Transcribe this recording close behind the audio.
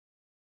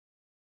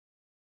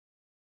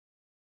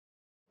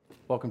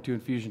Welcome to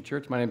Infusion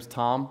Church. My name is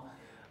Tom.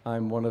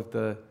 I'm one of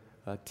the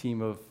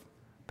team of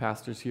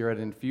pastors here at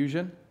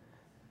Infusion,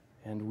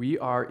 and we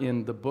are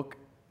in the book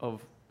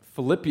of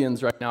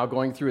Philippians right now,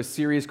 going through a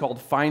series called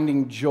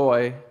Finding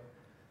Joy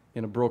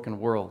in a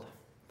Broken World.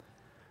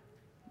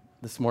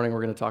 This morning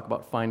we're going to talk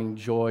about finding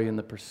joy in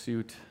the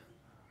pursuit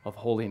of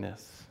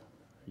holiness.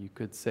 You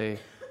could say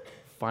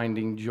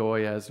finding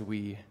joy as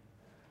we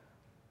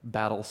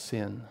battle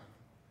sin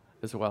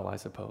as well, I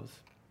suppose.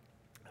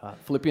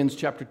 Philippians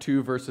chapter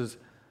 2, verses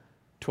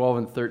 12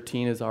 and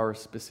 13 is our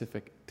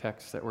specific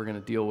text that we're going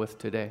to deal with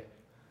today.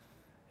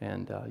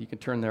 And you can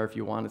turn there if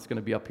you want. It's going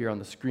to be up here on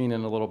the screen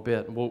in a little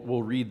bit.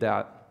 We'll read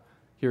that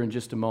here in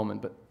just a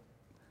moment. But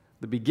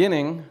the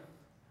beginning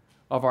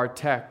of our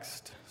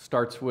text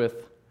starts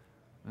with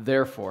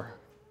therefore.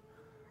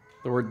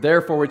 The word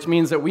therefore, which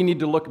means that we need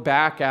to look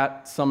back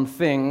at some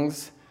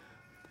things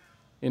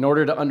in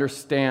order to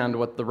understand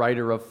what the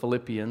writer of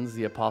Philippians,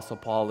 the Apostle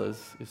Paul,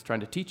 is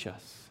trying to teach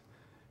us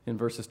in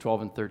verses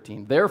 12 and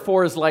 13.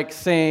 Therefore is like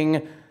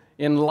saying,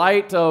 in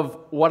light of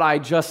what I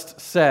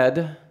just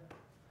said,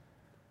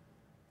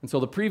 and so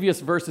the previous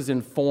verses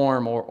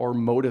inform or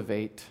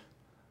motivate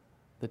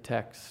the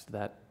text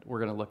that we're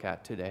going to look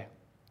at today.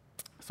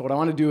 So what I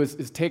want to do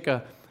is take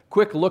a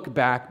quick look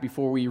back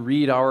before we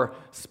read our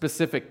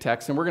specific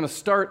text, and we're going to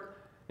start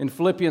in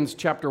Philippians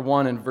chapter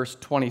 1 and verse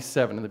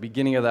 27, in the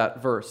beginning of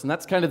that verse. And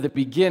that's kind of the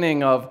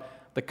beginning of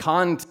the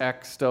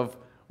context of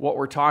what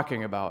we're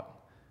talking about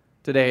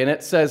today. And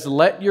it says,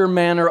 let your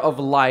manner of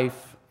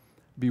life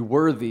be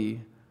worthy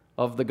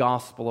of the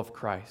gospel of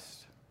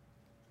Christ.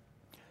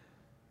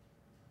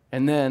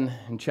 And then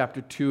in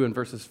chapter 2 and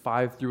verses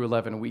 5 through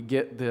 11, we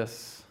get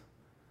this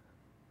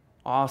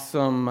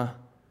awesome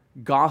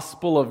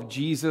gospel of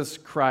Jesus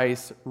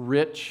Christ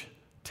rich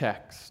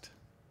text.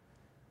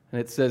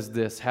 And it says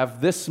this, have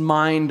this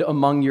mind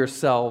among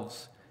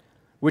yourselves,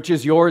 which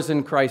is yours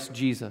in Christ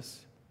Jesus,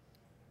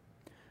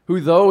 who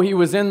though he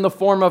was in the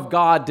form of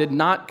God, did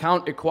not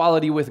count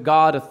equality with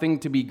God a thing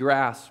to be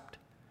grasped,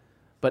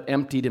 but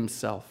emptied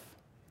himself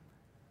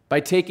by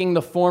taking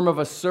the form of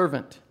a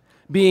servant.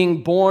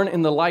 Being born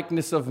in the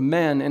likeness of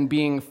men and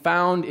being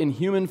found in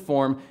human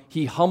form,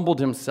 he humbled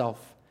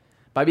himself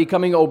by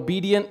becoming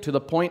obedient to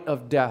the point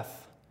of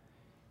death,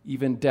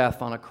 even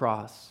death on a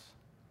cross.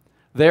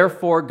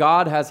 Therefore,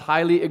 God has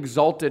highly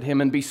exalted him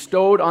and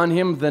bestowed on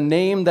him the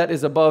name that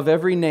is above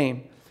every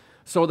name,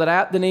 so that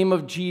at the name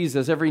of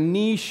Jesus every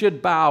knee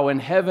should bow in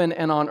heaven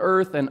and on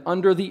earth and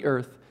under the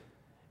earth,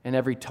 and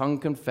every tongue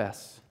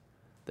confess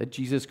that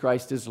Jesus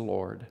Christ is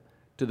Lord,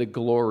 to the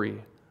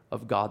glory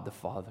of God the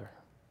Father.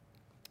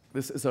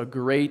 This is a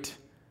great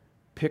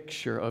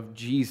picture of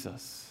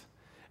Jesus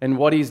and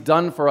what he's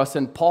done for us.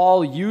 And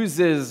Paul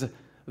uses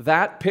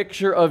that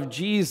picture of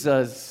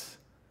Jesus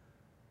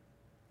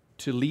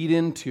to lead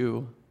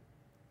into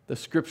the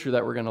scripture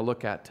that we're going to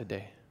look at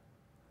today.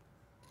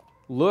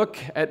 Look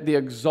at the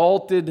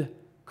exalted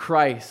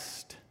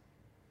Christ,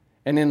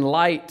 and in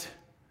light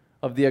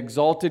of the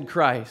exalted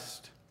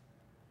Christ,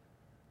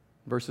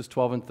 verses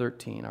 12 and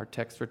 13, our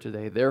text for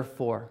today.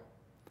 Therefore,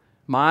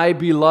 my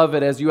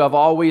beloved, as you have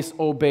always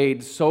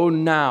obeyed, so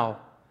now,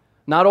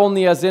 not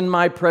only as in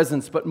my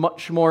presence, but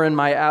much more in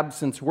my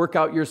absence, work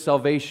out your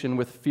salvation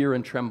with fear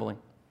and trembling.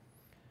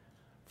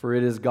 For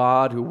it is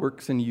God who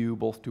works in you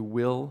both to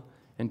will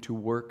and to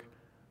work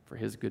for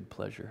his good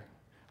pleasure.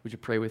 Would you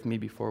pray with me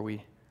before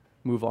we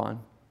move on?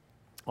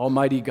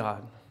 Almighty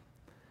God,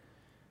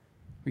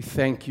 we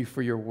thank you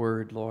for your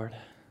word, Lord.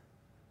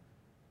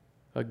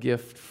 A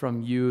gift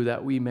from you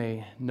that we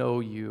may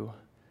know you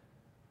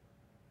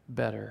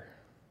better.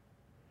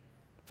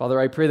 Father,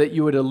 I pray that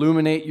you would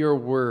illuminate your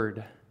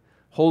word.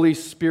 Holy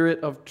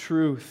Spirit of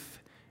truth,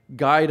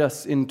 guide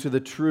us into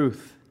the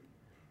truth.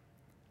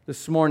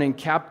 This morning,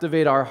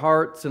 captivate our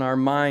hearts and our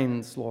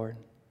minds, Lord.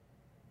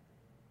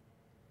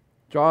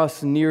 Draw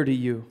us near to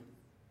you.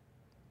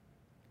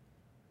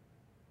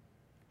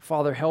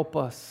 Father, help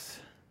us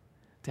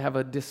to have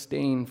a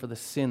disdain for the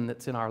sin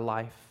that's in our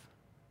life.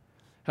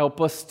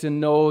 Help us to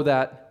know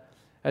that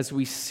as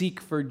we seek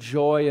for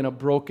joy in a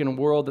broken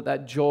world,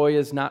 that joy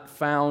is not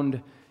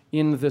found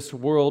in this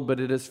world,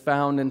 but it is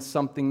found in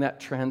something that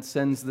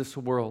transcends this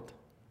world.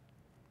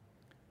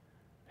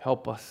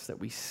 Help us that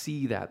we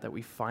see that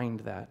we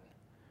find that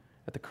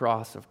at the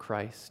cross of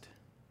Christ.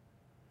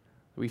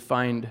 We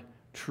find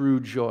true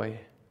joy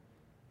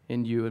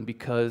in you, and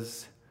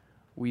because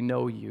we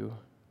know you,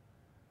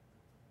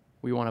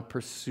 we want to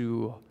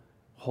pursue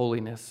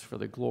holiness for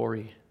the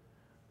glory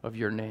of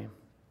your name.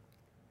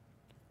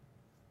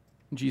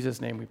 In Jesus'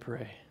 name we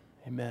pray.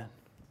 Amen.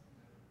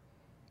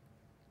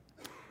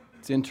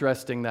 It's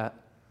interesting that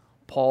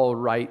Paul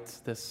writes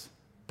this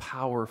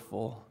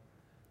powerful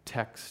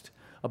text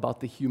about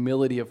the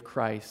humility of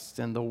Christ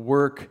and the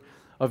work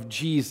of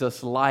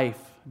Jesus' life,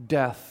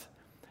 death,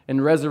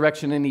 and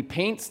resurrection. And he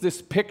paints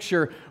this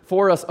picture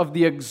for us of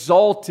the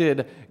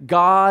exalted,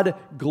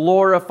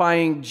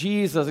 God-glorifying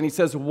Jesus. And he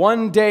says,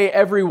 one day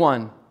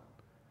everyone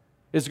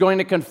is going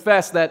to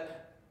confess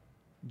that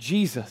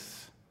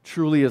Jesus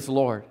truly is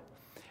Lord.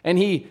 And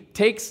he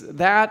takes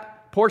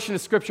that portion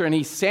of Scripture and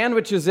he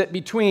sandwiches it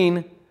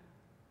between,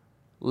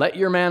 let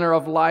your manner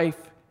of life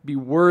be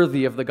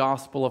worthy of the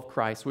gospel of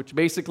Christ, which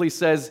basically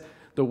says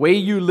the way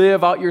you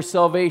live out your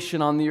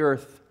salvation on the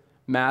earth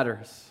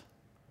matters.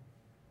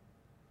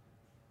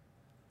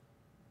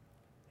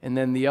 And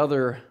then the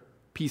other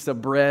piece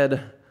of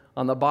bread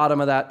on the bottom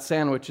of that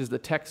sandwich is the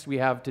text we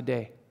have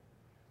today.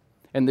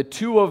 And the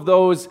two of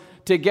those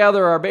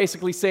together are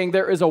basically saying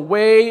there is a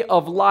way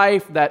of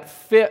life that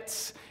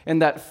fits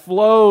and that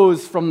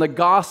flows from the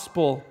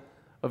gospel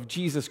of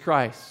Jesus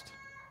Christ.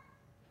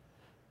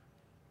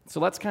 So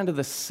that's kind of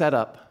the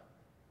setup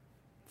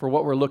for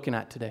what we're looking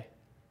at today.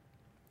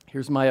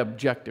 Here's my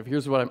objective.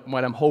 Here's what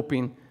I'm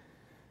hoping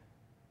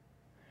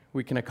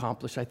we can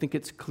accomplish. I think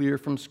it's clear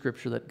from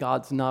Scripture that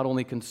God's not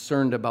only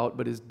concerned about,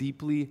 but is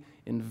deeply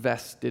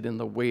invested in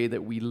the way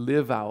that we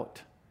live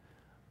out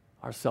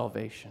our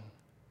salvation.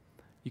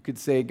 You could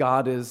say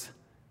God is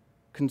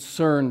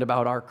concerned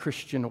about our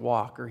Christian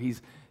walk, or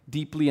He's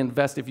deeply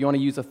invested, if you want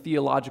to use a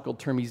theological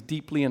term, He's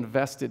deeply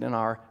invested in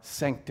our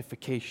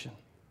sanctification.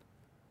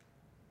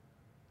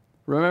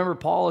 Remember,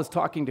 Paul is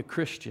talking to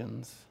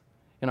Christians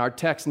in our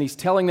text, and he's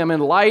telling them, in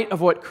light of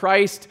what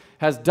Christ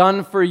has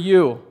done for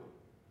you,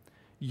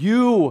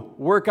 you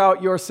work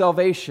out your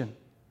salvation.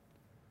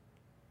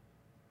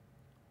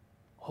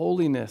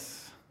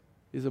 Holiness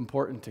is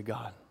important to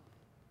God.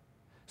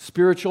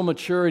 Spiritual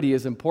maturity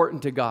is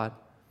important to God.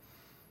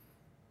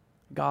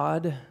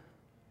 God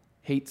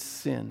hates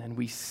sin, and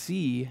we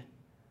see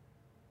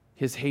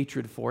His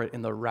hatred for it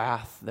in the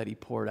wrath that He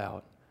poured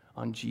out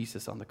on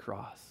Jesus on the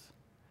cross.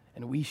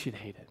 And we should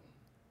hate it.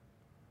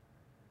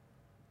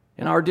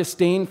 And our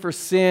disdain for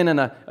sin and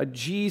a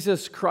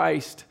Jesus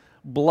Christ,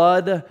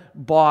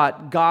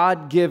 blood-bought,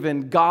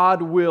 God-given,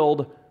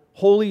 God-willed,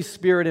 Holy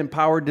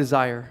Spirit-empowered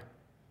desire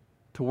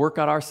to work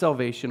out our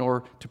salvation,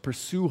 or to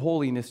pursue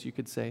holiness, you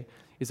could say,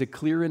 is a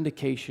clear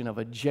indication of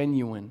a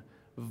genuine,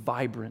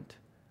 vibrant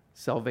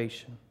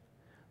salvation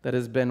that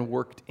has been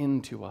worked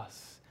into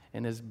us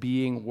and is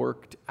being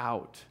worked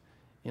out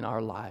in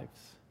our lives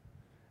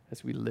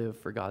as we live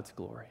for God's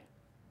glory.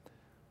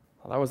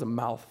 Well, that was a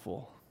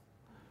mouthful.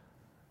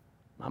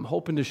 I'm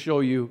hoping to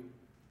show you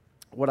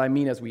what I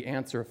mean as we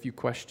answer a few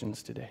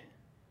questions today.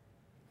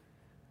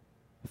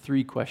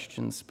 3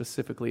 questions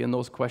specifically, and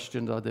those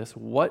questions are this: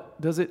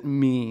 what does it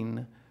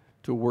mean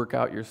to work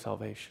out your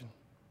salvation?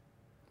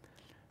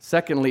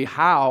 Secondly,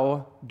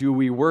 how do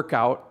we work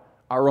out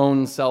our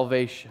own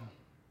salvation?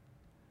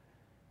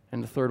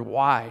 And the third,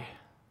 why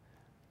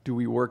do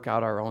we work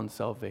out our own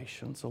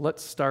salvation? So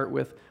let's start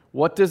with,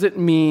 what does it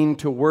mean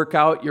to work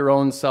out your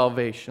own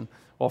salvation?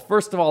 Well,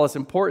 first of all, it's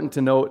important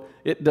to note,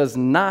 it does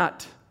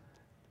not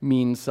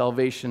mean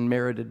salvation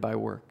merited by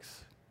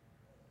works.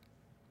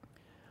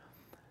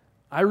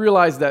 I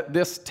realize that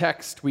this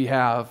text we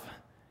have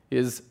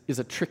is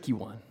a tricky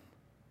one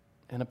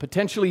and a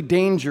potentially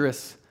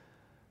dangerous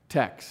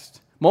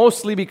text,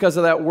 mostly because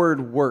of that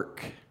word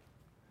work.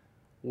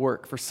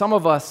 Work. For some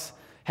of us,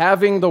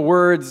 having the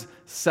words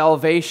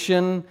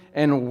salvation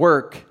and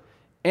work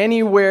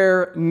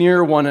anywhere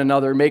near one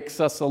another makes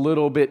us a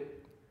little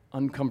bit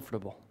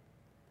uncomfortable.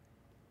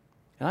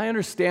 And I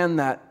understand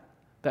that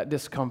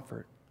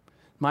discomfort.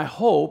 My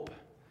hope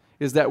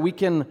is that we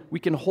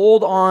can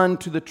hold on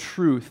to the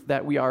truth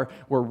that we're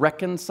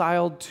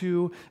reconciled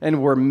to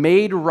and we're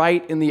made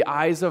right in the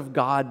eyes of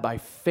God by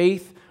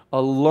faith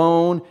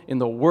alone in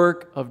the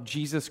work of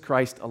Jesus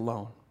Christ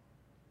alone.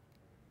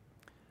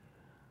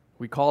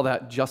 We call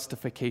that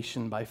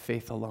justification by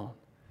faith alone.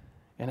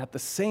 And at the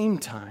same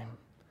time,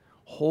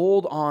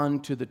 hold on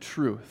to the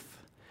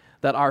truth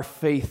that our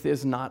faith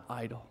is not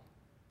idle.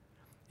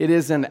 It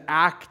is an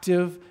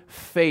active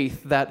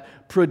faith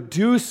that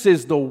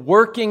produces the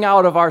working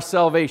out of our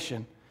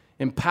salvation,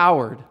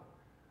 empowered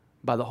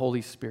by the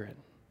Holy Spirit.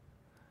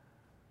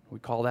 We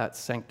call that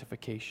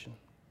sanctification.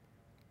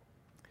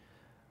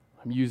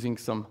 I'm using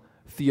some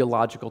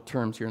theological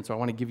terms here, and so I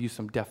want to give you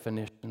some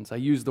definitions. I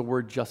use the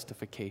word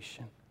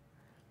justification.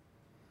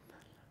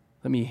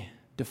 Let me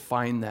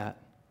define that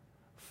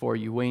for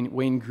you.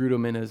 Wayne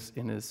Grudem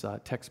in his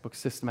textbook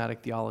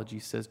Systematic Theology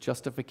says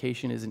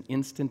justification is an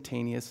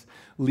instantaneous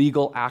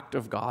legal act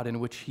of God in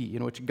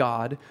which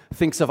God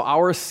thinks of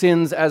our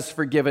sins as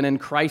forgiven and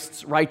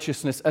Christ's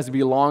righteousness as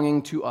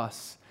belonging to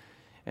us,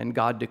 and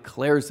God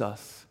declares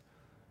us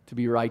to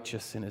be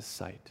righteous in His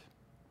sight.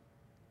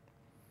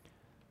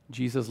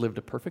 Jesus lived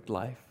a perfect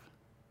life,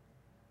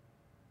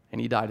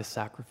 and He died a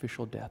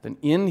sacrificial death, and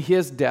in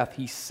His death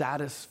He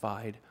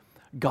satisfied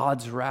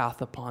God's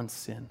wrath upon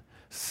sin,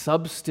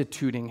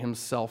 substituting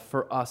Himself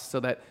for us so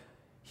that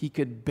He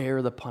could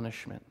bear the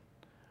punishment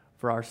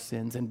for our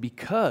sins. And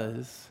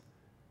because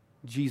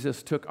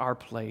Jesus took our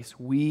place,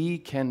 we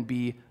can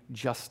be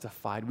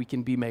justified. We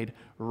can be made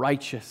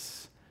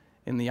righteous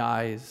in the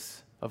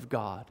eyes of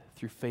God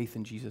through faith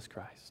in Jesus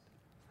Christ.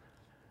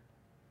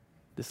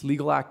 This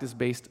legal act is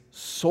based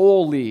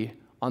solely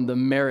on the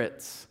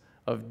merits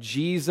of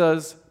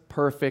Jesus'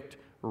 perfect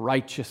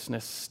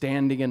righteousness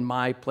standing in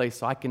my place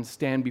so I can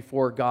stand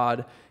before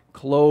God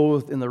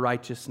clothed in the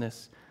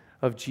righteousness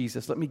of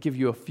Jesus. Let me give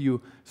you a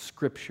few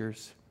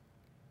scriptures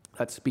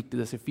that speak to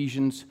this.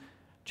 Ephesians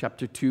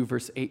chapter 2,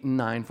 verse 8 and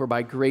 9. For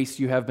by grace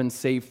you have been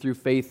saved through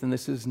faith, and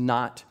this is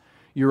not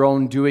your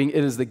own doing.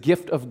 It is the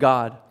gift of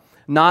God,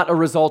 not a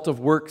result of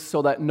works,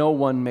 so that no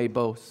one may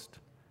boast.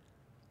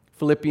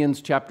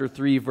 Philippians chapter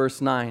 3,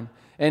 verse 9.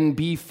 And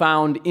be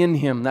found in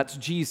him, that's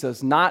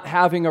Jesus, not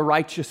having a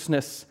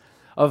righteousness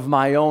of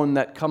my own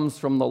that comes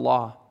from the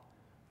law,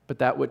 but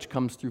that which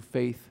comes through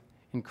faith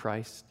in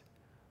Christ,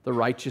 the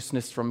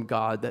righteousness from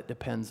God that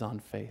depends on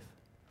faith.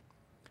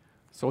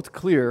 So it's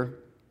clear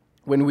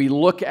when we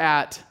look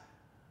at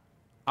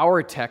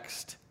our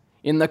text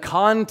in the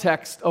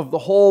context of the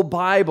whole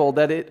Bible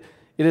that it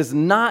is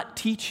not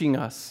teaching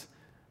us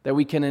that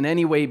we can in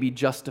any way be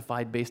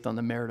justified based on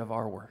the merit of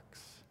our works.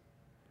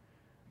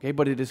 Okay,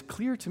 but it is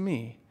clear to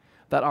me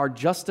that our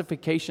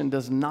justification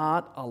does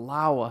not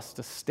allow us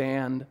to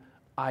stand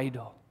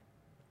idle.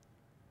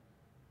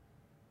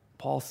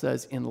 Paul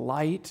says, in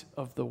light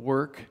of the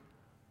work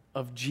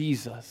of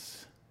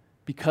Jesus,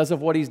 because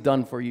of what he's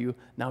done for you,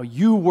 now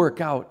you work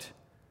out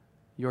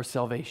your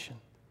salvation.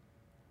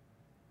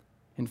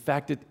 In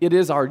fact, it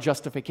is our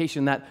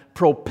justification that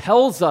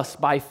propels us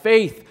by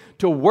faith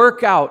to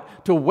work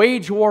out, to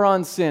wage war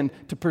on sin,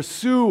 to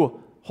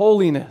pursue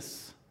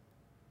holiness.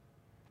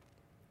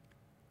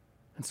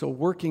 And so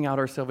working out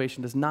our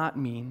salvation does not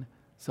mean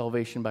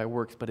salvation by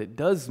works, but it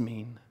does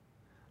mean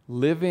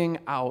living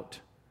out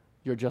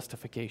your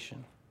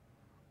justification.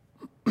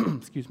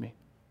 Excuse me.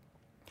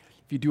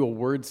 If you do a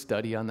word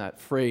study on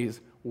that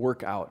phrase,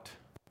 work out,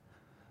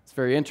 it's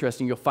very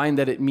interesting. You'll find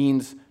that it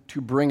means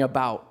to bring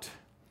about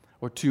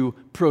or to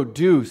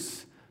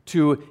produce,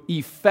 to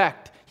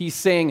effect. He's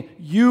saying,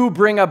 you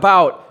bring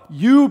about,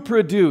 you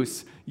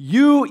produce,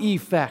 you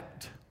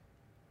effect.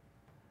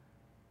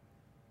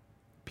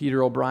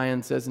 Peter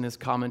O'Brien says in his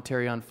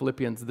commentary on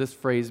Philippians, this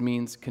phrase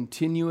means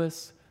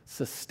continuous,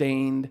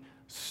 sustained,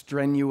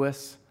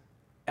 strenuous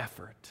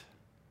effort.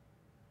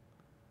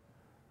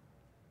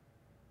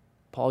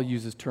 Paul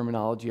uses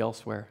terminology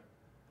elsewhere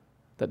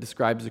that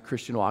describes the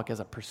Christian walk as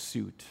a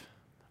pursuit,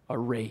 a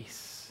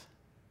race,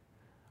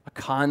 a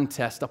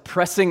contest, a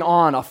pressing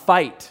on, a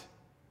fight.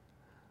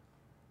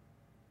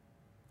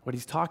 What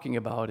he's talking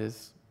about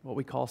is what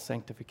we call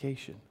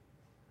sanctification.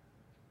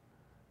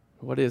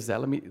 What is that?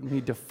 Let me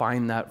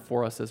define that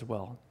for us as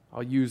well.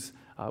 I'll use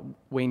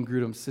Wayne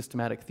Grudem's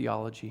systematic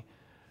theology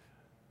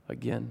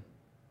again.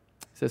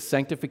 It says,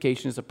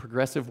 sanctification is a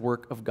progressive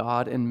work of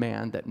God and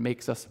man that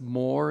makes us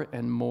more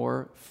and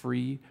more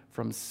free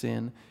from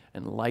sin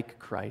and like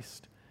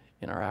Christ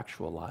in our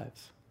actual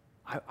lives.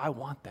 I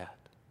want that.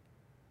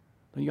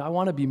 I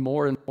want to be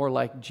more and more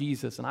like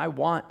Jesus, and I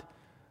want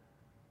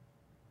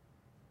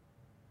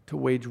to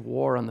wage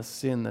war on the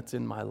sin that's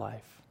in my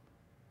life.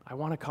 I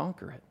want to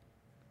conquer it.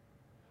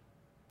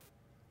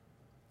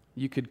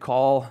 You could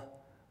call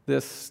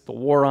this the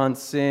war on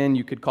sin,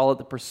 you could call it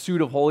the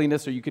pursuit of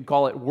holiness, or you could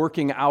call it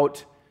working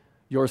out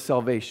your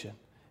salvation.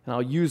 And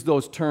I'll use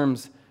those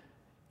terms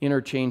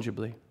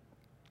interchangeably.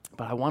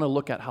 But I want to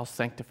look at how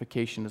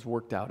sanctification is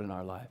worked out in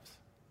our lives.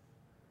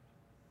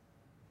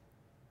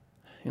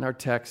 In our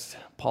text,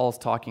 Paul's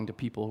talking to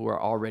people who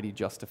are already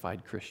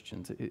justified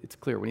Christians. It's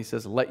clear when he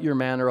says, let your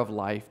manner of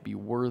life be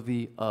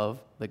worthy of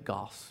the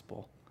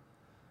gospel.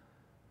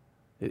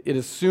 It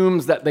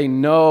assumes that they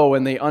know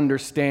and they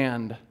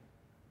understand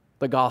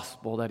the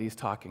gospel that he's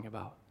talking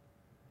about.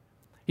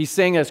 He's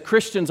saying as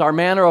Christians, our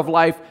manner of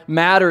life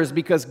matters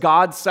because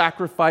God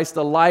sacrificed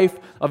the life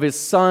of his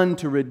Son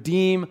to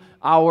redeem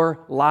our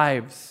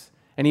lives.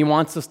 And he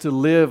wants us to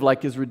live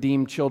like his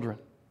redeemed children.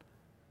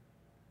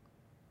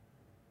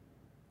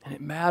 And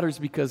it matters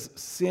because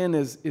sin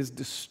is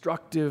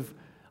destructive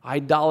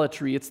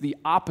idolatry. It's the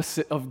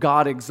opposite of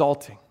God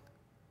exalting.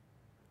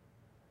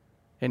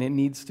 And it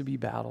needs to be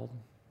battled.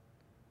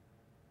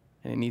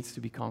 And it needs to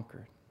be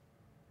conquered.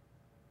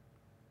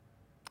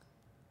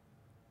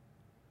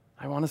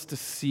 I want us to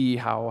see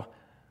how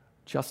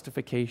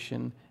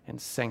justification and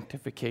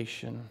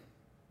sanctification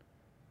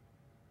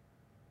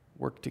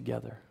work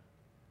together.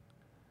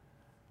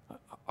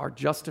 Our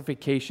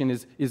justification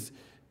is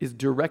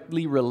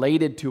directly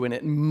related to and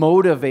it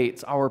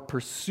motivates our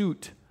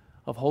pursuit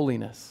of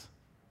holiness.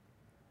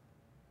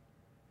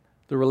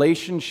 The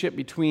relationship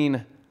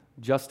between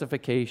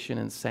justification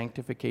and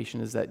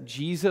sanctification is that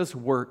Jesus'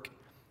 work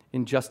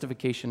in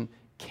justification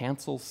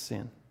cancels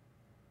sin.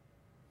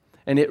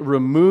 And it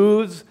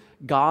removes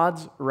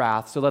God's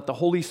wrath so that the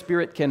Holy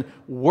Spirit can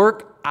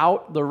work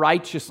out the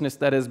righteousness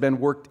that has been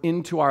worked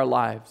into our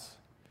lives.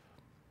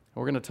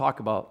 And we're going to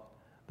talk about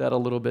that a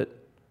little bit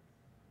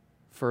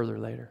further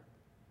later.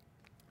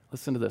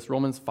 Listen to this.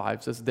 Romans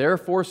 5 says,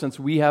 therefore, since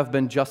we have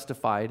been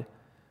justified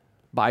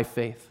by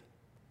faith.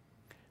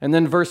 And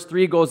then verse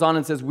 3 goes on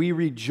and says, we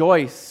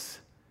rejoice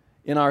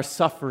in our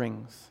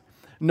sufferings,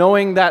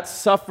 knowing that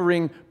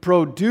suffering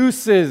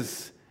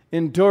produces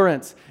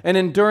endurance, and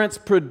endurance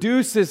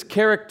produces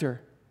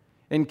character,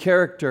 and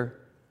character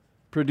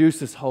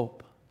produces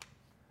hope.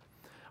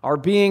 Our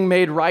being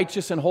made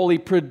righteous and holy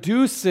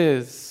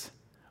produces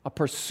a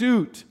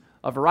pursuit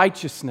of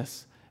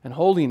righteousness and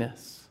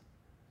holiness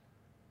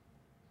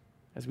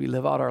as we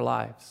live out our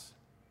lives.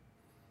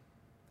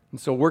 And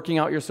so working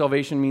out your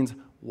salvation means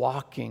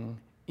walking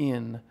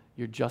in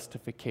your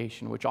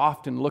justification, which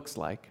often looks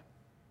like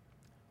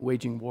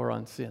waging war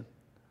on sin.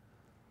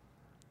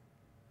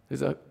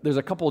 There's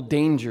a couple of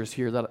dangers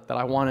here that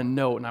I want to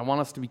note, and I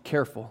want us to be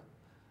careful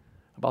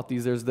about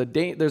these. There's a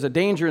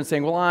danger in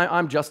saying, well,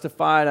 I'm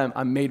justified,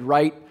 I'm made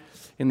right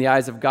in the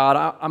eyes of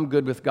God, I'm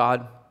good with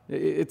God.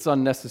 It's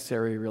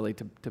unnecessary, really,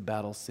 to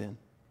battle sin.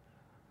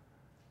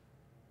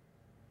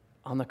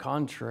 On the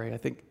contrary, I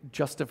think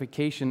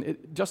justification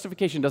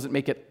doesn't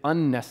make it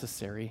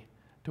unnecessary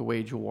to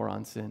wage war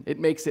on sin. It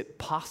makes it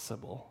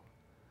possible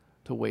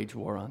to wage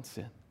war on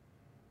sin.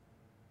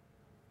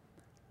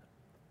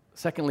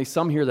 Secondly,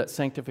 some hear that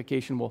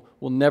sanctification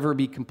will never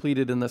be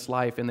completed in this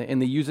life, and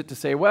they use it to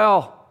say,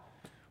 well,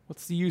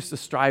 what's the use of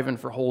striving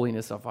for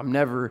holiness if I'm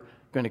never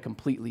going to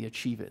completely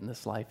achieve it in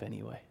this life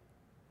anyway?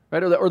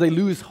 Right? Or they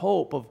lose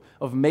hope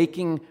of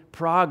making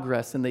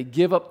progress, and they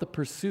give up the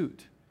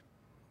pursuit.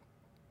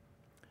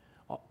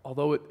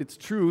 Although it's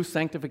true,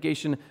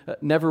 sanctification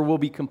never will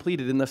be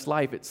completed in this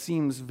life, it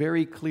seems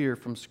very clear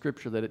from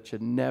Scripture that it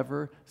should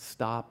never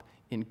stop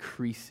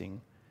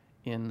increasing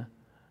in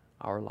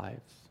our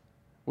lives.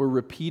 We're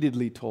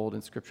repeatedly told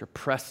in Scripture,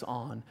 press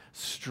on,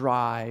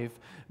 strive,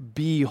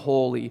 be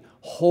holy,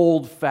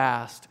 hold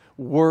fast,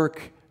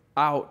 work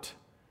out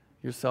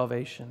your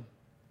salvation.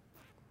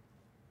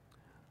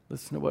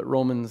 Listen to what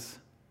Romans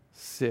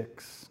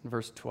 6,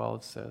 verse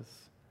 12 says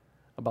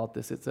about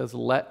this. It says,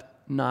 let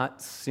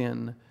not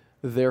sin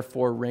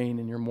therefore reign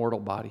in your mortal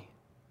body.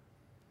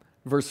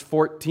 Verse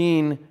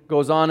 14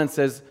 goes on and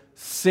says,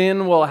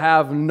 sin will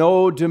have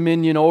no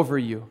dominion over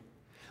you.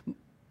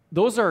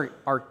 Those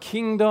are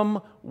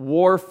kingdom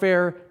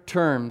warfare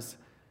terms.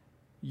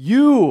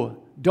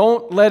 You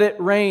don't let it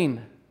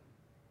reign.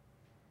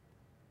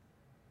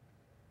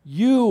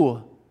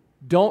 You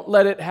don't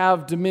let it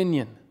have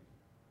dominion.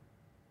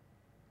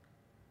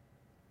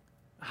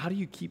 How do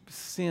you keep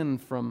sin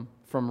from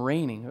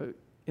reigning?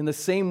 In the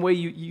same way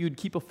you'd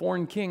keep a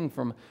foreign king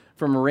from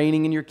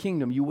reigning in your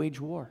kingdom, you wage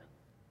war.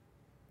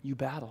 You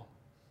battle.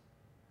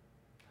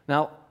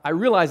 Now, I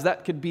realize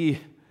that could be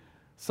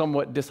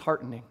somewhat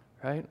disheartening,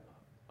 right?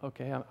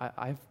 Okay,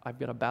 I've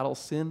got to battle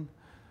sin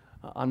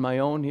on my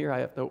own here. I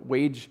have to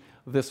wage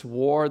this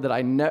war that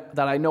I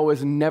know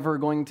is never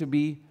going to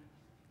be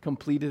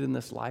completed in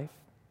this life.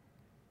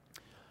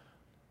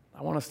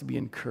 I want us to be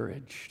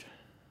encouraged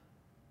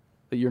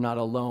that you're not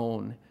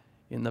alone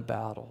in the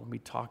battle. We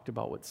talked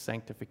about what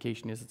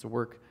sanctification is. It's a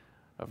work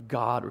of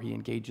God where He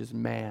engages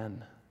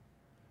man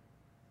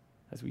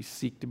as we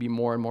seek to be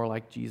more and more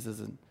like Jesus.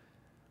 And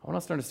I want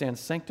us to understand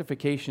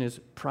sanctification is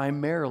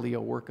primarily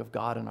a work of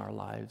God in our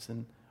lives.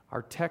 And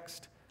our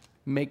text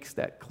makes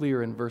that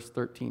clear in verse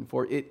 13.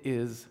 For it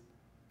is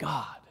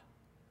God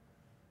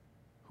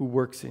who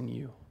works in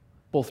you,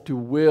 both to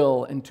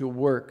will and to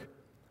work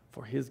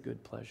for His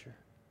good pleasure.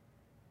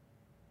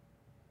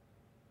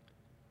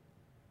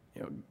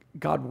 You know,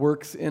 God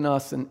works in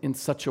us in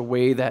such a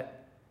way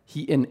that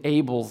He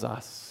enables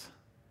us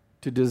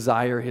to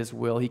desire His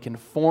will. He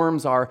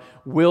conforms our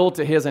will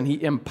to His, and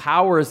He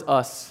empowers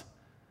us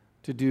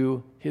to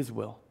do His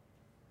will.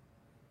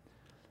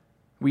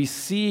 We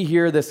see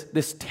here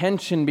this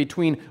tension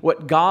between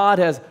what God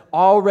has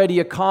already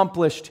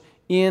accomplished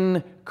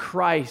in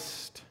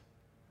Christ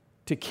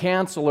to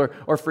cancel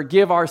or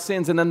forgive our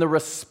sins, and then the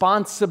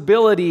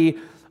responsibility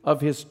of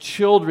His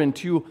children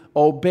to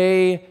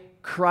obey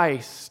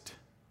Christ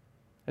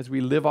as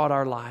we live out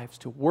our lives,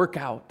 to work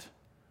out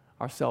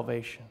our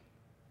salvation.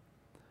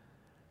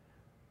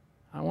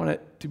 I want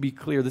it to be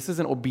clear, this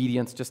isn't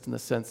obedience just in the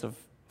sense of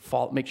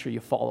make sure you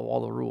follow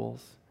all the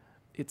rules.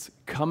 It's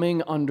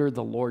coming under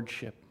the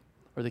lordship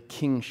or the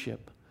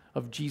kingship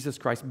of Jesus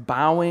Christ,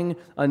 bowing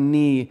a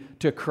knee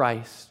to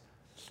Christ,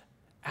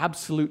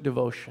 absolute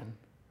devotion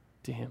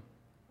to Him.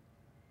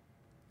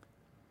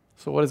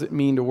 So what does it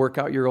mean to work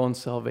out your own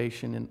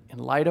salvation in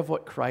light of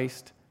what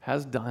Christ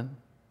has done?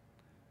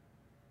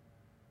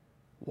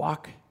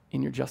 Walk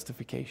in your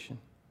justification,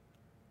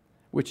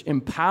 which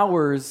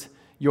empowers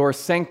your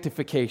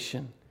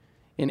sanctification,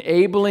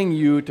 enabling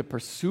you to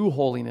pursue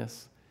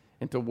holiness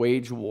and to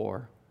wage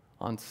war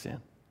on sin.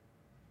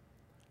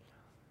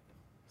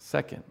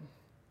 Second,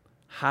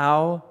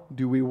 how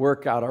do we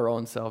work out our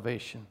own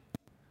salvation?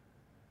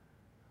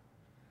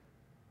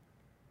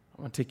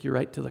 I want to take you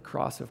right to the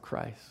cross of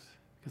Christ,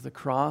 because the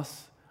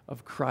cross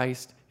of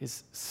Christ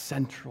is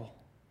central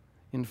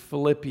in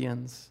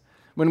Philippians.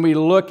 When we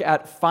look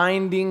at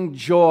finding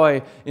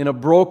joy in a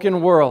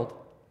broken world,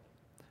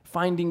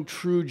 finding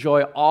true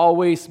joy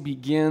always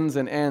begins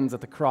and ends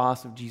at the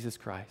cross of Jesus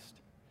Christ.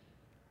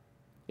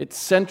 It's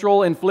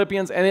central in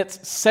Philippians, and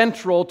it's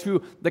central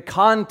to the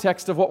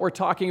context of what we're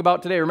talking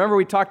about today. Remember,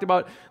 we talked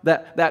about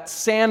that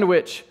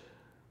sandwich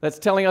that's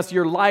telling us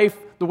your life,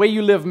 the way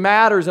you live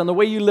matters, and the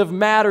way you live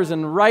matters,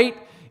 and right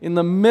in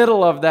the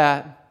middle of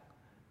that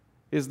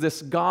is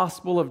this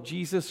gospel of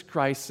Jesus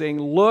Christ saying,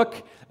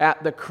 look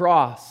at the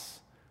cross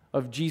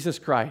of Jesus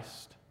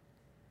Christ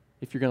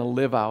if you're going to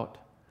live out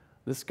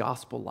this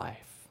gospel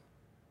life.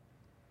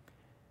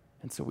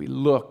 And so we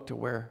look to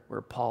where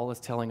Paul is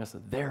telling us,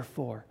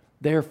 therefore,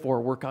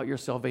 work out your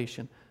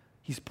salvation.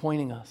 He's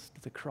pointing us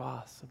to the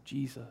cross of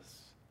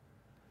Jesus.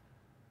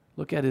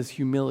 Look at his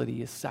humility,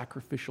 his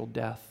sacrificial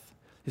death,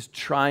 his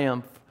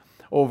triumph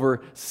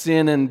over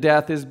sin and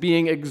death, is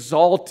being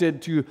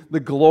exalted to the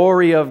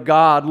glory of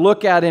God.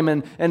 Look at him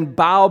and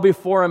bow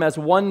before him, as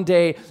one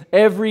day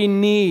every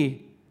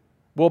knee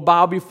will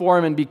bow before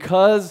him. And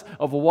because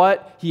of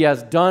what he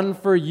has done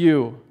for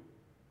you,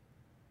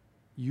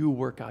 you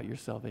work out your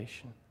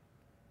salvation.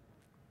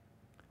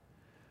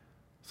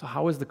 So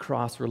how is the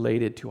cross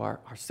related to our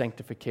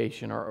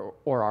sanctification or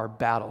our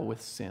battle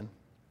with sin?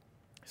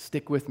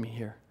 Stick with me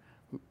here.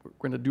 We're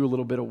going to do a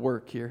little bit of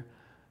work here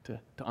to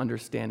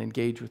understand.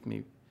 Engage with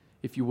me,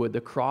 if you would.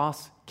 The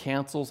cross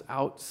cancels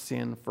out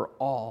sin for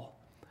all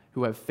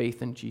who have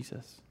faith in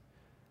Jesus.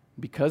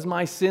 Because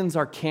my sins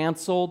are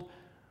canceled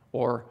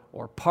or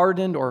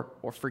pardoned or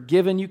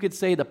forgiven, you could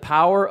say, the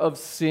power of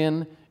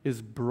sin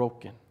is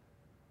broken.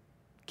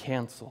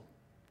 Canceled.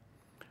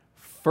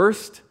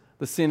 First,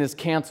 the sin is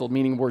canceled,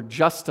 meaning we're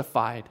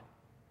justified.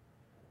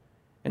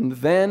 And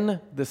then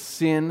the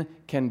sin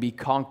can be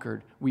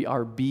conquered. We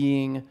are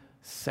being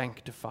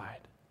sanctified.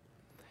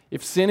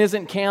 If sin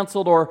isn't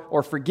canceled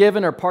or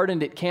forgiven or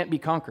pardoned, it can't be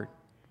conquered.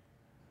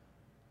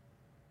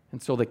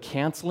 And so the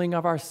canceling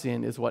of our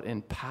sin is what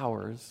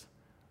empowers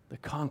the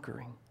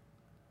conquering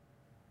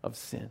of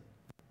sin.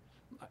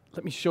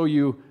 Let me show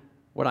you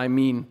what I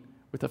mean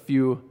with a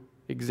few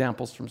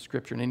examples from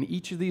Scripture. And in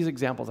each of these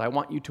examples, I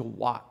want you to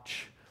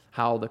watch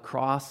how the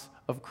cross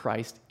of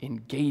Christ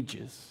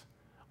engages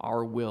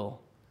our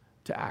will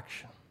to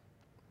action.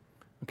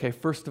 Okay,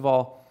 first of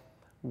all,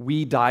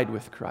 we died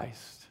with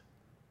Christ.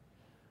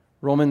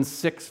 Romans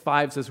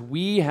 6:5 says,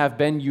 we have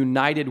been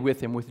united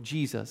with him, with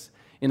Jesus,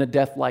 in a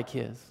death like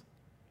his.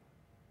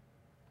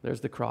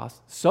 There's the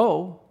cross.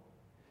 So,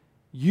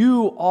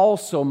 you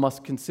also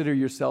must consider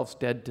yourselves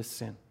dead to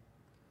sin.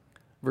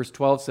 Verse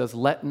 12 says,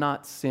 let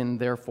not sin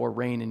therefore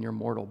reign in your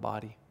mortal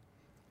body.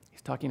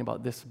 He's talking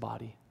about this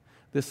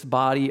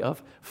body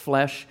of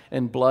flesh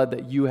and blood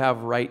that you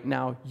have right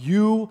now.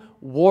 You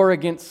war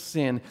against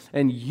sin,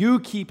 and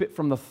you keep it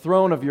from the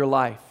throne of your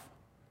life.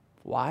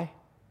 Why?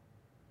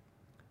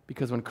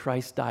 Because when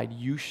Christ died,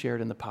 you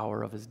shared in the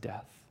power of his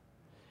death.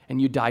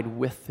 And you died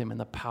with him, and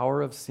the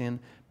power of sin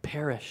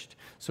perished.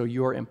 So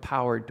you're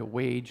empowered to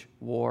wage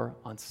war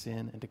on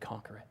sin and to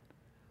conquer it.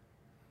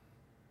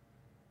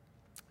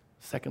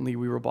 Secondly,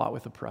 we were bought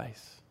with a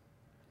price.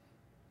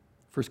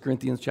 1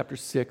 Corinthians chapter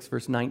 6,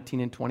 verse 19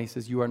 and 20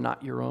 says, you are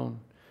not your own,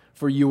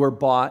 for you were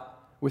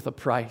bought with a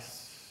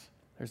price.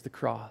 There's the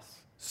cross.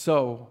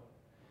 So,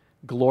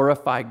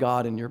 glorify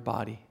God in your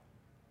body.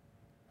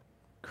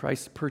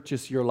 Christ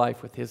purchased your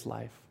life with his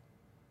life.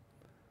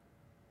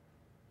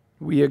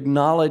 We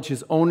acknowledge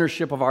his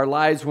ownership of our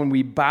lives when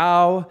we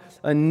bow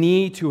a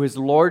knee to his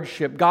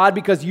lordship. God,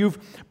 because you've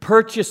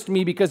purchased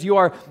me, because you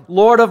are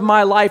Lord of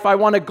my life, I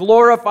want to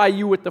glorify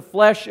you with the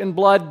flesh and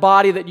blood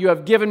body that you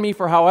have given me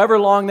for however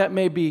long that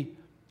may be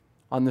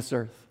on this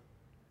earth.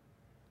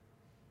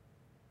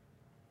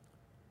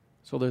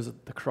 So there's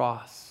the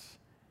cross.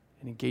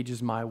 It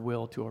engages my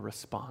will to a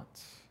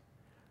response.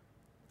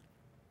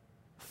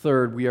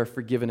 Third, we are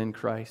forgiven in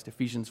Christ.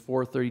 Ephesians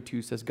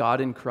 4:32 says,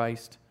 God in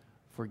Christ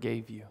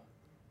forgave you.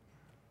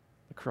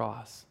 The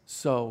cross.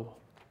 So,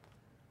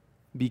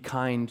 be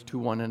kind to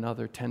one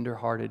another,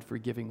 tender-hearted,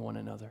 forgiving one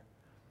another.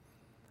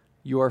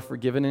 You are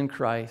forgiven in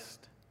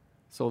Christ,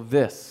 so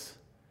this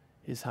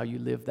is how you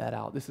live that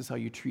out. This is how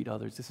you treat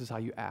others. This is how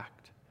you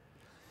act.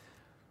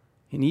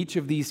 In each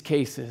of these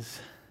cases,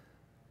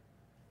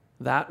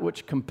 that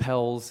which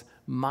compels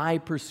my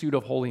pursuit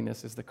of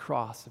holiness is the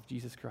cross of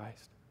Jesus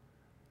Christ.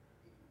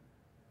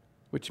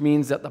 Which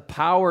means that the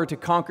power to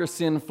conquer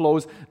sin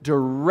flows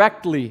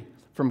directly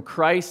from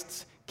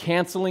Christ's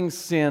canceling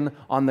sin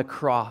on the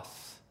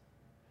cross.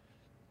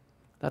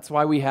 That's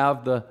why we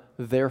have the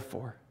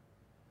therefore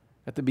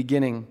at the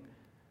beginning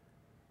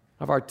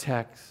of our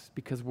text,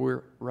 because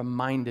we're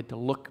reminded to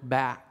look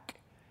back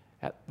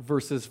at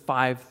verses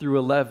 5 through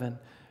 11.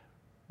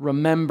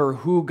 Remember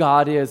who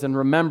God is and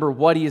remember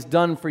what he has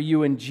done for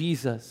you in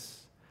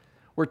Jesus.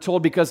 We're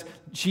told because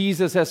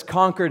Jesus has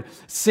conquered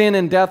sin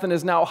and death and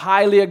is now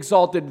highly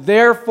exalted,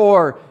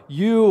 therefore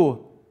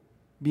you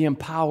be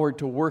empowered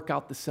to work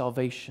out the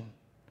salvation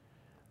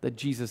that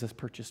Jesus has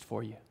purchased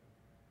for you.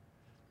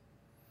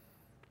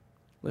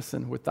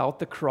 Listen, without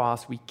the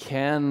cross, we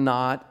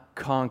cannot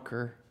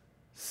conquer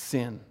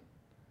sin.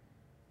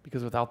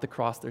 Because without the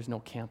cross, there's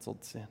no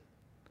canceled sin.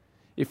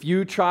 If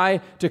you try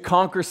to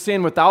conquer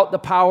sin without the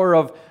power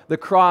of the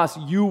cross,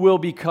 you will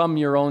become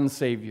your own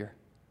savior.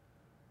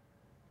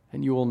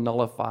 And you will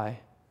nullify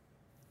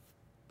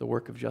the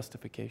work of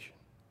justification.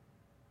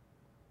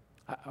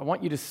 I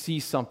want you to see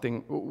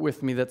something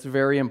with me that's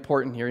very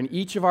important here. In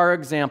each of our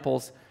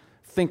examples,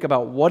 think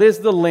about what is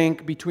the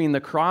link between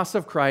the cross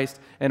of Christ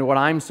and what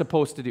I'm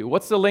supposed to do.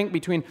 What's the link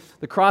between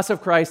the cross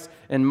of Christ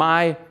and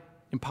my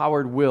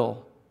empowered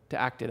will to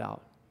act it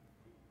out?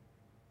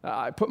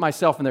 I put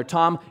myself in there.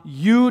 Tom,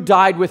 you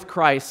died with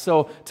Christ.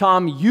 So,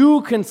 Tom,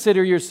 you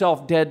consider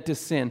yourself dead to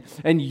sin,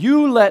 and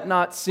you let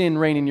not sin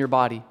reign in your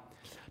body.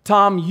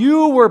 Tom,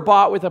 you were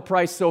bought with a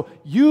price, so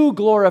you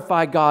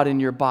glorify God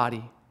in your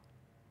body.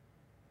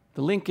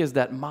 The link is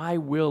that my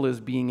will is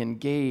being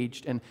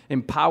engaged and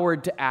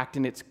empowered to act,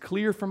 and it's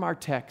clear from our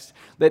text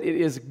that it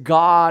is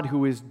God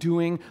who is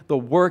doing the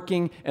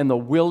working and the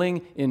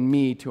willing in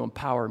me to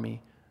empower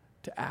me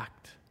to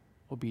act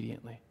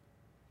obediently.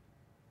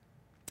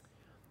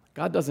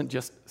 God doesn't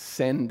just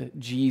send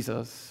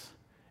Jesus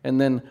and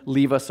then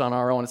leave us on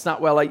our own. It's not,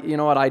 well, you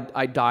know what,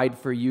 I died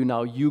for you,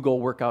 now you go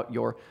work out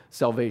your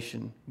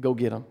salvation. Go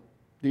get him.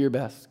 Do your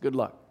best. Good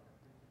luck.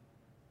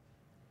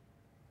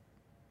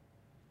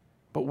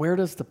 But where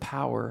does the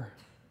power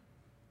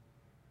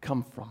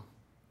come from?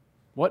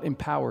 What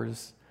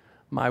empowers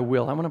my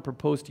will? I want to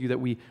propose to you that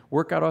we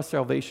work out our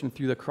salvation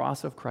through the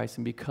cross of Christ,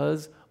 and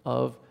because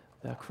of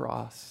the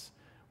cross,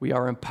 we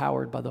are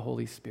empowered by the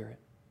Holy Spirit.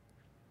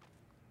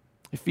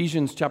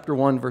 Ephesians chapter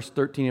 1, verse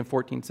 13 and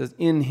 14 says,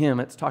 in him,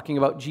 it's talking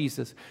about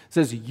Jesus, it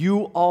says,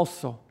 you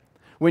also,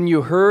 when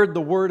you heard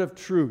the word of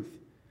truth,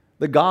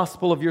 the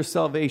gospel of your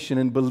salvation,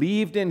 and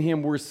believed in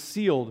him, were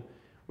sealed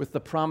with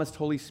the promised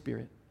Holy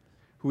Spirit,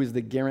 who is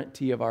the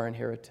guarantee of our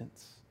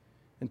inheritance,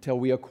 until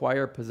we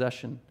acquire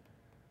possession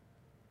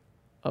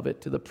of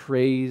it to the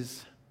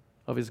praise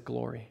of his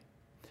glory.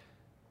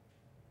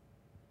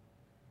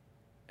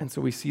 And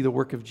so we see the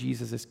work of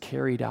Jesus is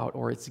carried out,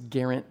 or it's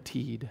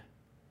guaranteed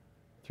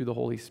through the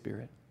Holy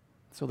Spirit.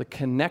 So the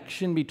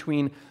connection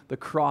between the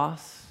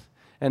cross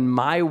and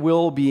my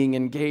will being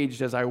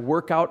engaged as I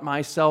work out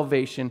my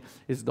salvation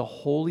is the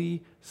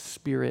Holy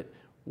Spirit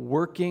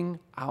working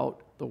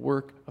out the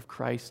work of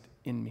Christ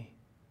in me.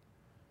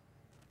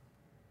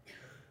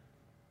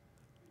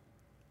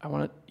 I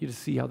want you to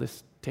see how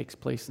this takes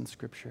place in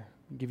Scripture.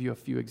 I'll give you a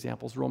few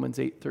examples. Romans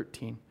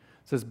 8:13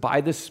 says, by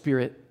the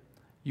Spirit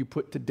you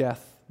put to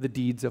death the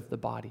deeds of the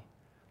body.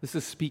 This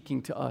is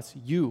speaking to us.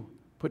 You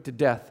put to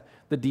death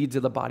the deeds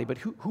of the body. But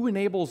who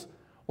enables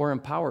or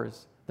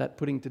empowers that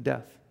putting to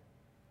death?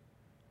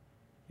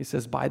 He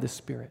says, by the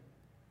Spirit.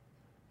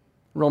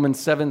 Romans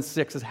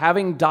 7:6 says,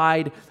 having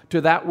died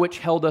to that which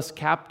held us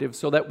captive,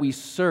 so that we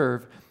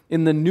serve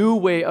in the new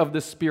way of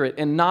the Spirit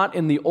and not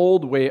in the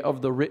old way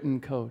of the written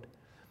code.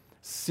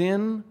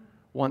 Sin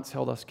once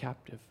held us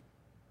captive,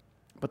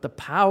 but the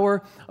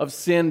power of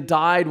sin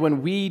died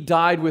when we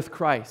died with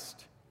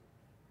Christ.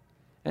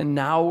 And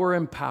now we're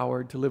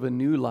empowered to live a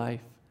new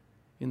life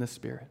in the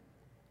Spirit.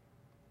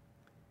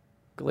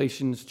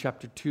 Galatians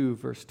chapter 2,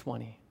 verse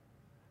 20.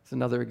 It's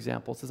another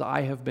example. It says,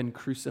 I have been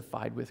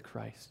crucified with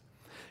Christ.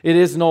 It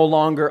is no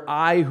longer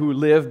I who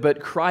live,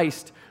 but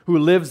Christ who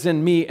lives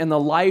in me. And the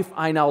life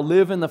I now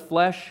live in the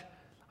flesh,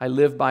 I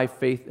live by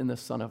faith in the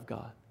Son of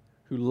God,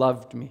 who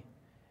loved me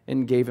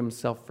and gave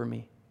himself for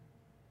me.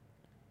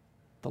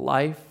 The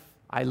life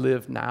I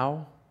live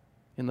now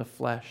in the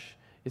flesh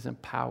is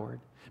empowered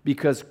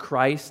because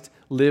Christ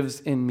lives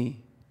in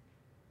me,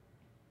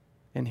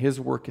 and his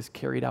work is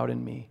carried out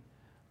in me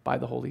by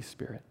the Holy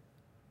Spirit.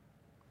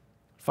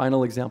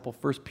 Final example,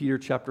 1 Peter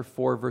chapter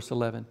 4, verse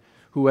 11.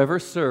 Whoever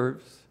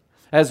serves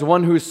as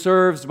one who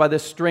serves by the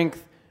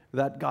strength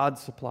that God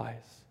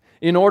supplies,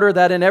 in order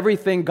that in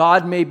everything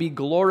God may be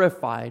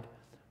glorified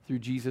through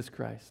Jesus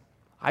Christ.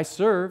 I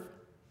serve,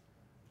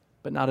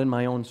 but not in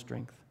my own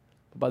strength,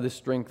 but by the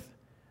strength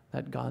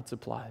that God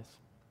supplies.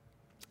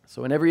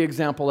 So in every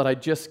example that I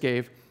just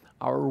gave,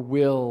 our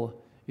will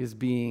is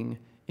being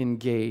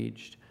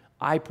engaged.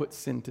 I put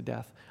sin to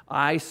death.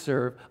 I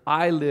serve.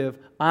 I live.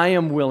 I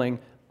am willing.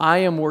 I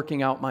am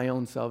working out my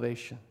own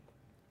salvation.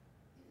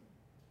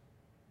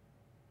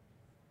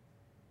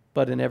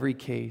 But in every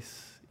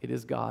case, it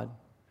is God,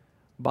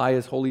 by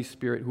his Holy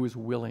Spirit, who is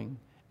willing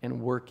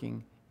and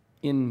working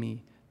in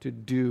me to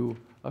do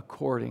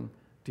according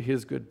to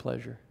his good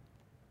pleasure.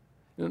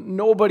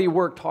 Nobody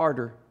worked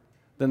harder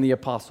than the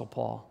Apostle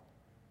Paul.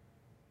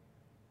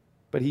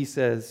 But he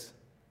says,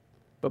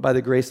 but by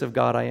the grace of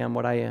God I am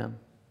what I am.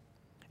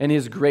 And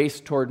his grace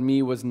toward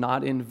me was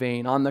not in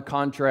vain. On the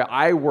contrary,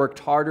 I worked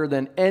harder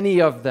than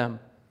any of them.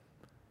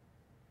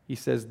 He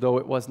says, though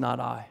it was not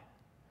I,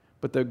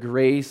 but the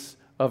grace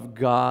of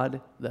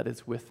God that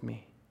is with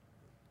me.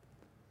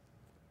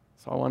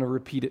 So I want to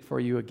repeat it for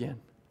you again.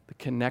 The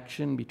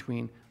connection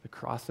between the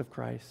cross of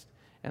Christ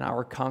and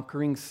our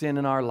conquering sin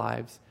in our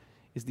lives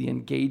is the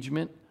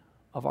engagement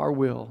of our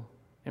will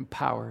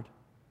empowered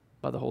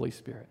by the Holy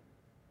Spirit.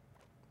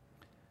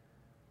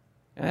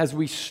 And as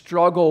we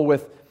struggle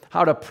with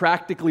how to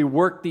practically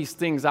work these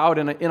things out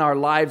in our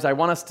lives, I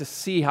want us to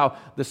see how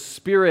the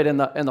Spirit and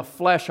the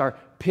flesh are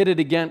pitted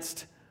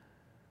against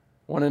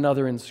one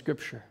another in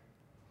Scripture.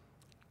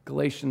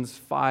 Galatians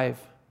 5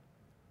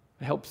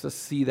 helps us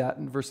see that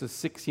in verses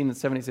 16 and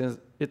 17.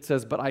 It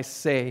says, but I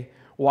say,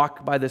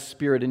 walk by the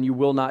Spirit, and you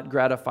will not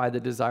gratify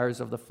the desires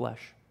of the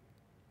flesh.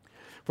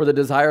 For the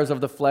desires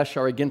of the flesh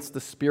are against the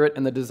Spirit,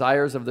 and the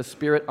desires of the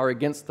Spirit are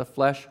against the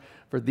flesh,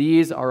 for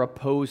these are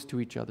opposed to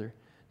each other,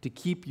 to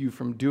keep you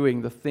from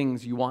doing the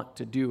things you want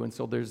to do. And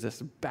so there's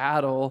this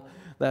battle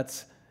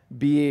that's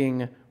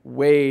being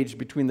waged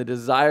between the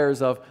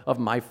desires of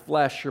my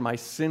flesh, or my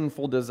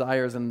sinful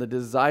desires, and the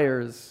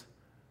desires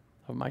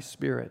of my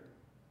spirit.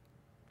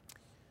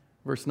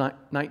 Verse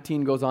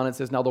 19 goes on and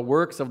says, Now the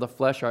works of the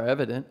flesh are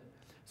evident: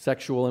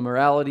 sexual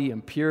immorality,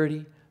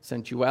 impurity,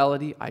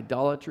 sensuality,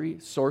 idolatry,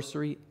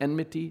 sorcery,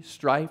 enmity,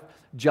 strife,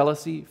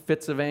 jealousy,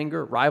 fits of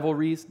anger,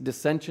 rivalries,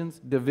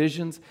 dissensions,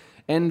 divisions,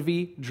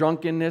 envy,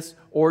 drunkenness,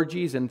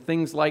 orgies, and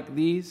things like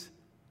these.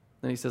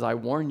 Then he says, I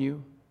warn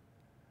you,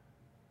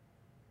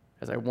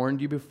 as I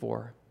warned you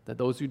before, that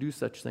those who do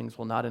such things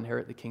will not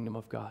inherit the kingdom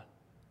of God.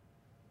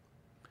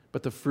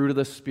 But the fruit of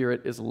the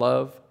Spirit is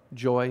love,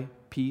 joy,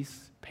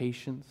 peace,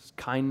 patience,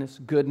 kindness,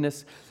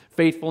 goodness,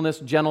 faithfulness,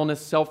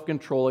 gentleness,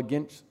 self-control.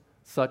 Against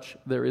such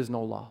there is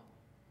no law.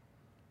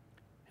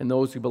 And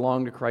those who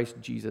belong to Christ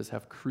Jesus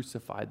have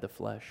crucified the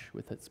flesh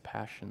with its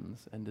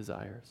passions and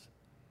desires.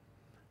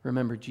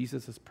 Remember,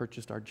 Jesus has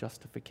purchased our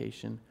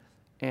justification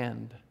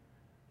and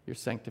your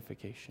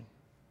sanctification.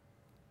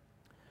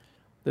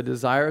 The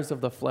desires of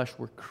the flesh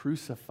were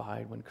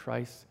crucified when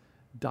Christ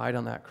died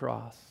on that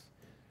cross.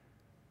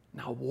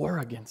 Now war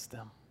against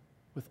them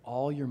with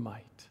all your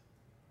might.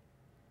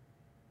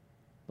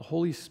 The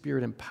Holy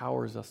Spirit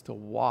empowers us to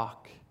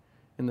walk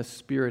in the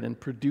Spirit and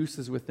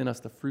produces within us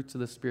the fruits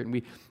of the Spirit.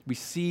 And we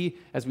see,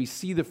 as we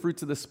see the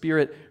fruits of the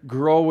Spirit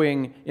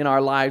growing in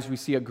our lives, we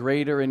see a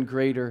greater and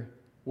greater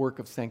work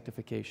of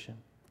sanctification.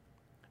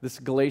 This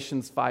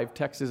Galatians 5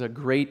 text is a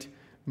great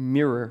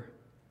mirror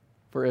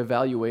for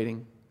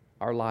evaluating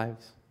our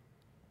lives.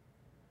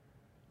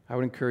 I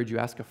would encourage you,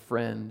 ask a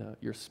friend,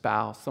 your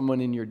spouse, someone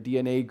in your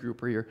DNA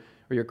group or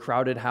your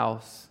crowded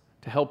house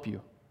to help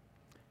you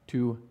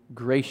to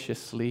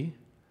graciously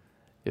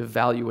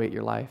evaluate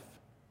your life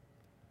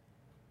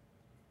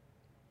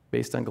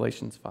based on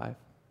Galatians 5.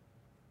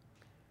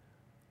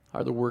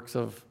 Are the works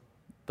of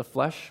the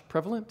flesh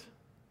prevalent,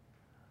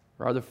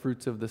 or are the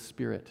fruits of the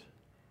Spirit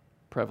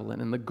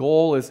prevalent? And the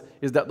goal is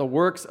that the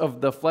works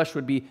of the flesh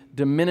would be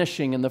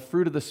diminishing and the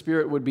fruit of the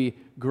Spirit would be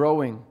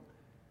growing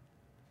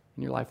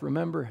in your life.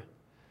 Remember,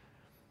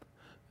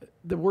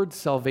 the word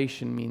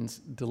salvation means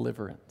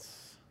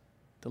deliverance.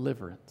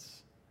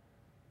 Deliverance.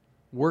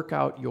 Work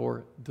out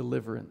your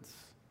deliverance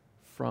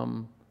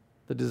from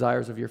the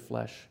desires of your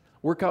flesh.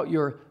 Work out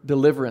your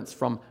deliverance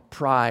from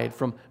pride,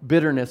 from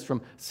bitterness,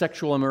 from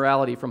sexual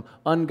immorality, from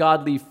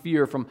ungodly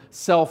fear, from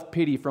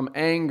self-pity, from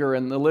anger,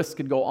 and the list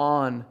could go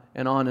on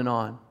and on and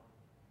on.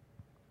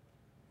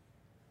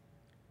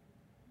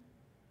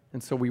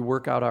 And so we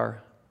work out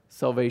our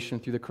salvation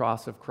through the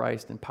cross of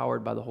Christ,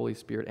 empowered by the Holy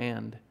Spirit,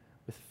 and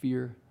with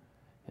fear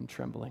and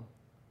trembling.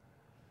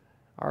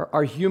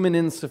 Our human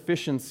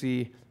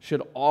insufficiency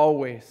should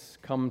always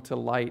come to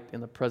light in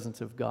the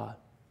presence of God.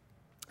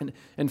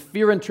 And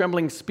fear and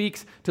trembling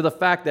speaks to the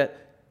fact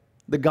that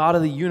the God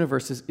of the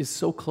universe is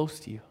so close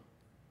to you.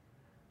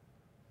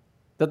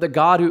 That the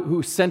God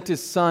who sent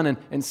His Son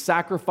and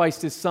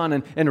sacrificed His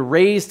Son and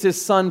raised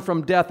His Son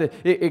from death,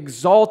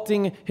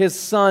 exalting His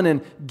Son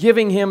and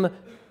giving Him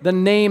the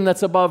name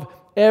that's above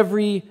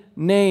every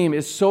name,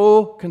 is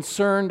so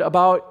concerned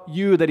about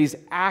you that He's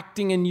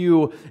acting in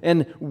you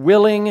and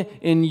willing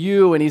in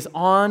you, and He's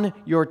on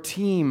your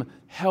team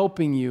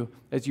helping you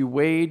as you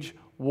wage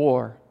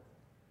war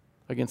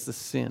against the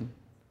sin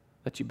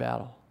that you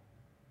battle.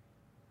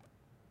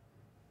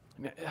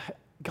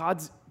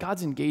 God's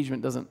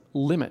engagement doesn't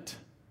limit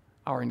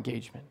our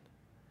engagement.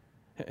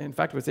 In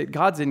fact, I would say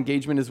God's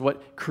engagement is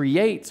what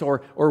creates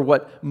or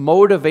what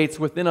motivates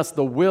within us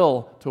the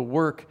will to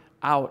work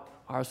out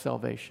our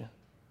salvation.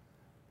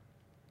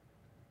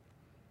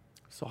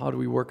 So how do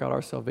we work out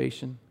our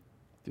salvation?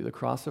 Through the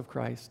cross of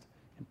Christ,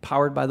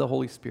 empowered by the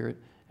Holy Spirit,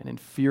 and in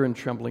fear and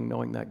trembling,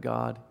 knowing that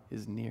God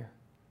is near.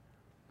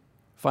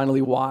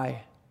 Finally,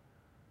 why?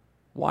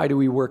 Why do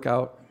we work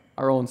out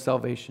our own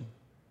salvation?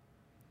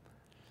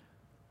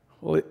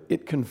 Well,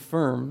 it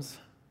confirms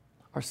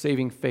our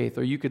saving faith,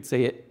 or you could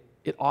say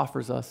it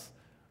offers us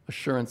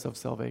assurance of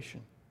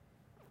salvation.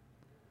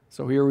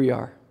 So here we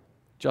are,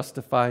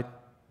 justified,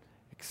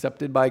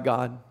 accepted by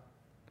God,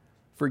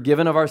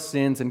 forgiven of our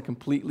sins, and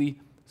completely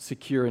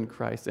secure in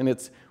Christ. And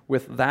it's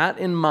with that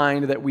in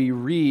mind that we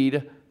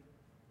read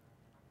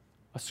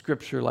a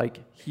scripture like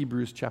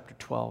Hebrews chapter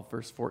 12,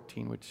 verse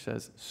 14, which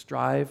says,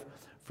 "Strive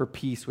for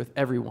peace with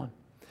everyone,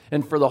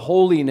 and for the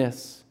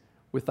holiness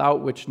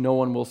without which no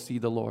one will see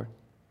the Lord."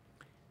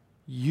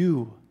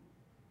 You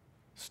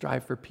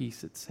strive for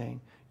peace, it's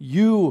saying.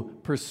 You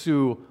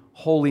pursue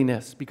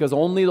holiness, because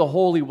only the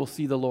holy will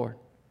see the Lord.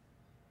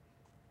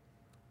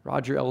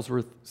 Roger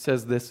Ellsworth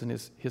says this in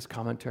his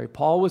commentary.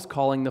 Paul was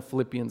calling the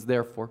Philippians,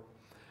 therefore,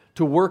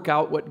 to work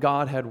out what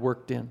God had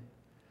worked in.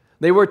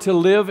 They were to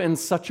live in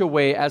such a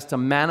way as to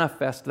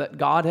manifest that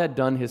God had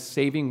done His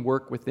saving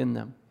work within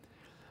them.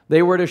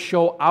 They were to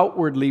show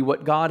outwardly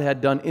what God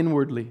had done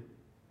inwardly.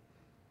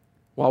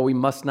 While we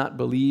must not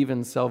believe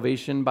in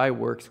salvation by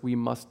works, we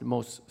must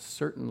most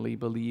certainly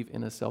believe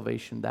in a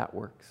salvation that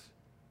works.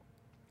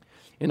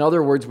 In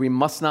other words, we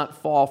must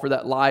not fall for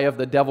that lie of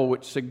the devil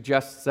which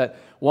suggests that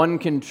one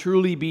can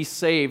truly be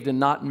saved and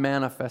not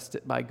manifest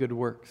it by good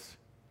works.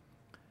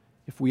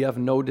 If we have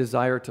no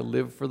desire to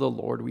live for the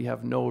Lord, we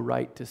have no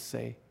right to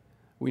say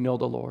we know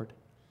the Lord.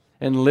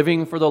 And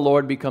living for the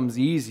Lord becomes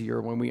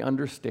easier when we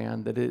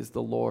understand that it is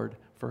the Lord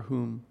for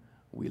whom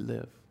we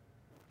live.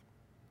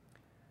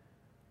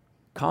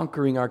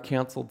 Conquering our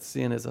canceled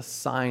sin is a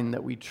sign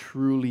that we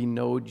truly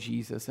know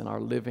Jesus and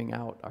are living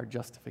out our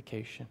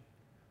justification.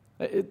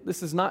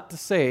 This is not to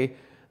say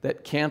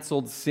that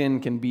canceled sin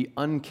can be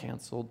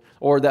uncanceled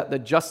or that the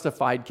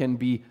justified can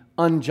be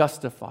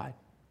unjustified.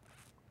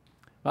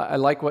 I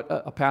like what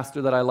a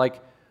pastor that I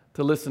like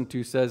to listen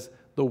to says,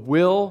 the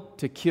will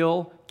to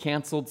kill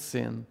canceled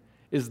sin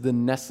is the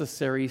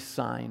necessary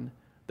sign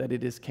that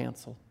it is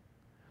canceled.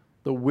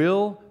 The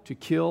will to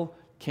kill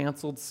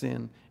canceled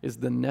sin is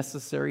the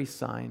necessary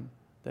sign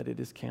that it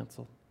is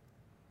canceled.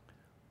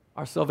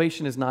 Our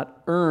salvation is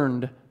not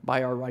earned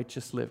by our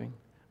righteous living,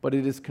 but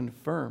it is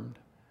confirmed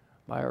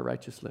by our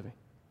righteous living.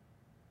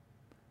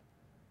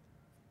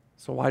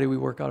 So why do we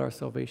work out our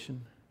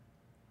salvation?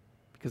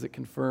 Because it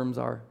confirms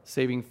our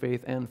saving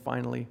faith, and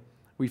finally,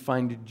 we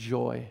find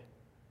joy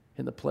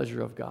in the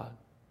pleasure of God.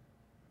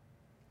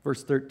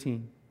 Verse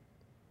 13,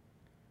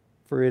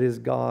 for it is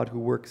God who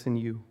works in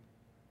you,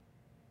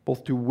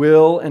 both to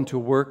will and to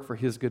work for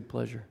His good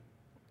pleasure.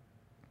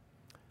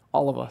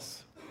 All of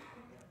us,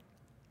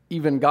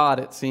 even God,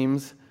 it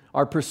seems,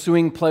 are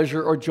pursuing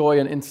pleasure or joy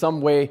in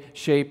some way,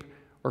 shape,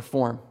 or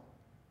form.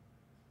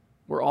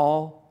 We're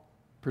all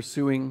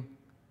pursuing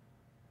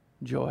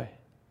joy.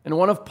 And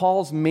one of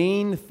Paul's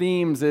main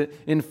themes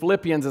in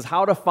Philippians is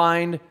how to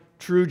find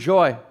true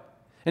joy.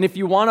 And if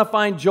you want to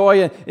find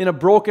joy in a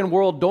broken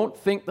world, don't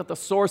think that the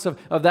source of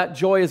that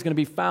joy is going to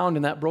be found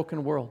in that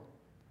broken world.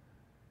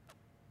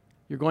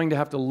 You're going to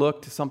have to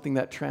look to something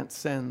that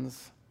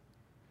transcends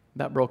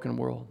that broken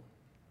world.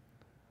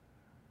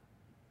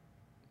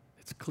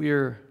 It's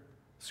clear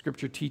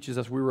Scripture teaches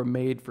us we were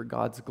made for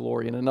God's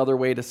glory. And another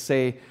way to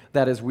say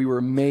that is we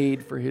were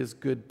made for His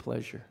good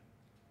pleasure.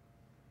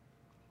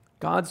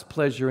 God's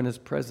pleasure in His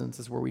presence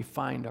is where we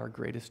find our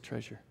greatest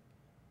treasure.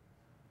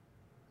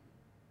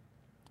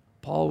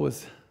 Paul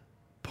was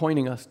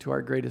pointing us to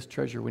our greatest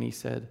treasure when he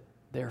said,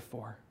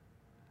 therefore,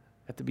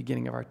 at the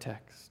beginning of our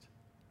text.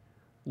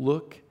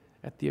 Look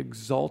at the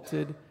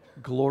exalted,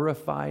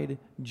 glorified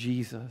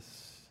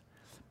Jesus.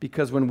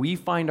 Because when we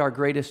find our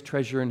greatest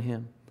treasure in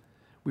Him,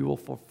 we will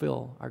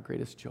fulfill our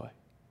greatest joy.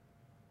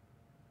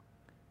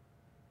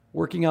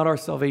 Working out our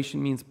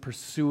salvation means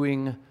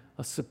pursuing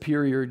a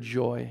superior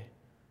joy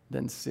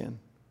than sin.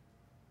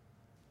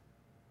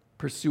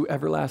 Pursue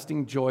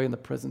everlasting joy in the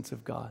presence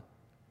of God.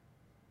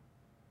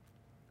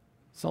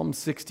 Psalm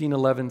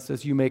 16:11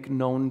 says, you make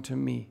known to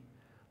me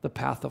the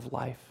path of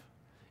life.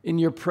 In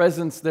your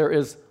presence there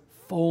is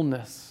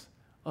fullness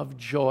of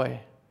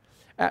joy.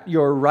 At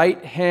your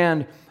right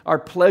hand are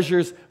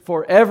pleasures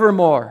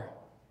forevermore.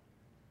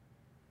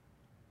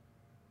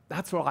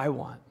 That's what I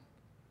want.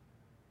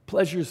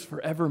 Pleasures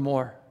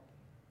forevermore.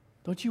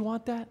 Don't you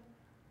want that?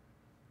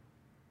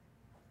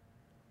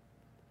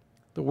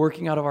 The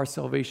working out of our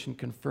salvation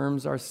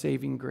confirms our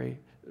saving grace,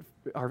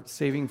 our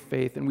saving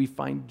faith, and we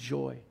find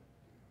joy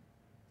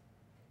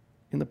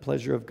in the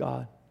pleasure of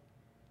God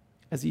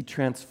as He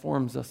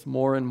transforms us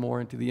more and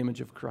more into the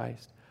image of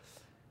Christ.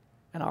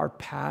 And our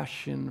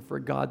passion for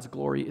God's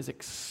glory is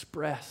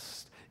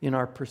expressed in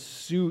our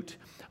pursuit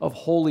of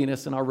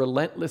holiness and our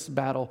relentless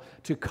battle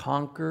to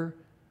conquer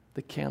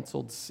the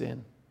canceled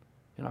sin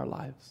in our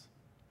lives.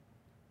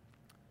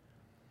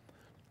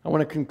 I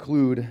want to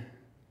conclude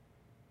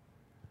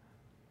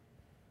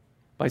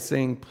by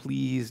saying,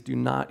 please do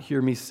not hear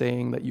me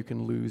saying that you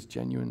can lose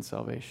genuine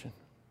salvation.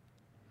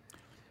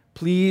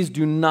 Please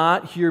do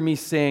not hear me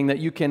saying that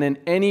you can in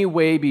any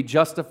way be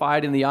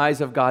justified in the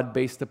eyes of God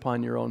based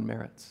upon your own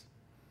merits.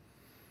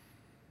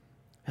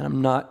 And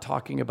I'm not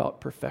talking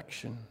about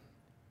perfection.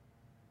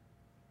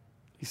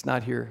 He's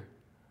not here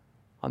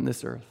on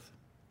this earth.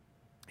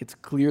 It's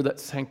clear that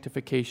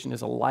sanctification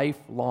is a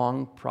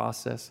lifelong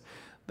process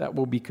that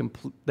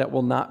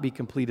will not be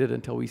completed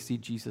until we see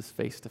Jesus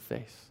face to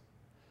face.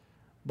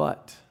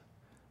 But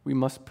we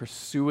must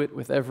pursue it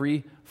with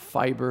every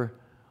fiber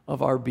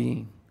of our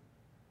being.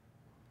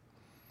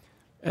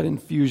 At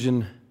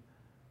Infusion,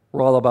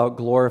 we're all about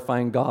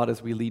glorifying God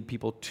as we lead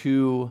people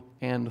to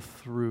and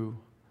through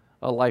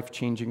a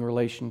life-changing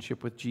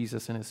relationship with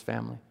Jesus and His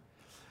family.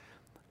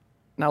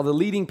 Now, the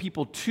leading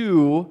people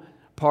to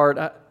part,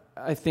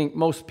 I think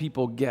most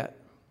people get.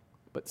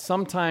 But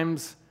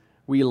sometimes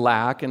we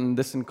lack, and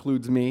this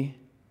includes me.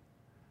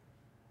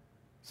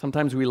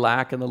 Sometimes we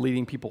lack in the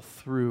leading people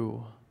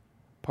through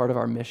part of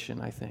our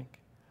mission, I think.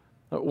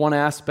 One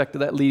aspect of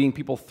that leading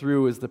people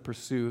through is the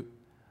pursuit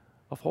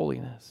of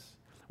holiness.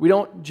 We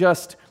don't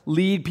just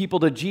lead people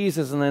to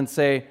Jesus and then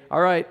say,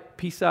 all right,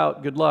 peace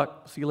out, good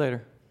luck, see you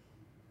later.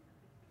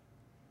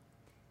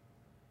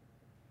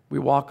 We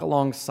walk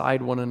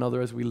alongside one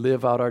another as we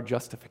live out our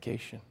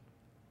justification.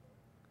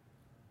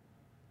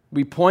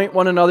 We point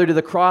one another to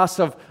the cross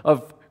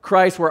of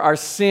Christ where our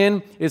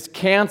sin is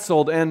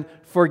canceled and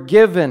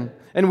forgiven.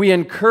 And we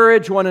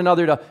encourage one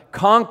another to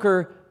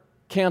conquer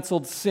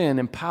canceled sin,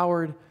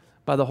 empowered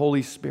by the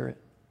Holy Spirit.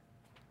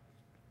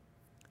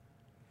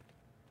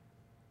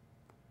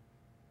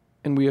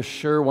 And we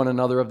assure one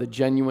another of the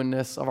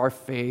genuineness of our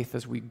faith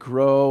as we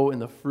grow in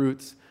the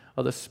fruits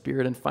of the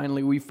Spirit. And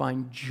finally, we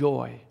find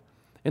joy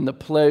in the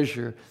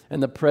pleasure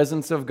and the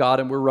presence of God.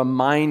 And we're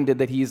reminded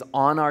that He's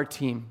on our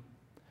team,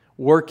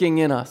 working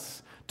in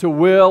us to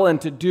will and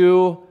to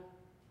do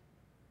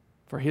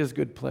for His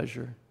good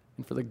pleasure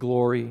and for the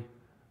glory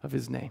of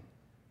His name.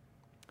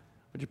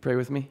 Would you pray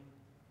with me?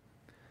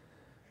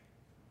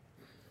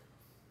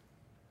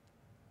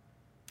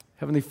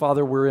 Heavenly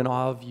Father, we're in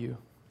awe of You.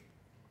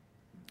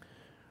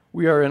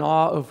 We are in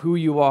awe of who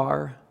You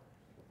are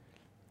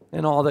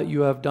and all that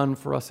You have done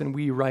for us, and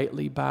we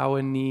rightly bow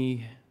a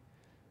knee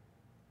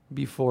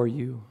before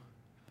You.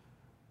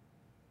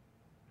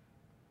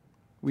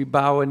 We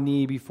bow a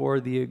knee before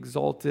the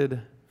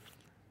exalted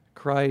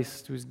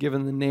Christ, who's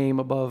given the name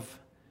above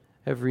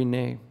every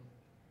name,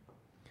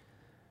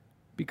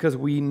 because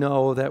we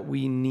know that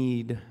we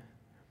need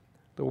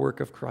the work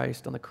of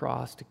Christ on the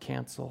cross to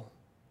cancel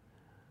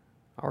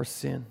our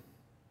sin.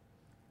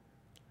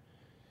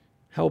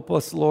 Help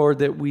us, Lord,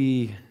 that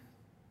we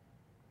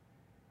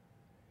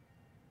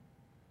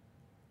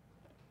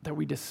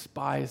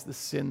despise the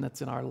sin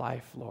that's in our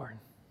life, Lord.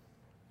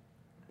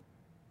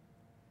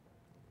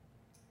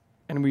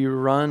 And we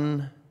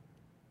run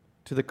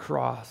to the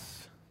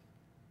cross,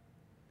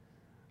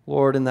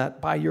 Lord, and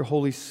that by Your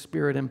Holy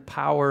Spirit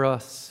empower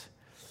us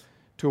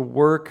to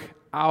work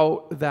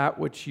out that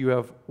which You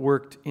have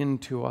worked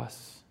into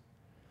us.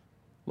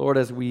 Lord,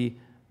 as we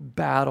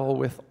battle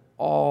with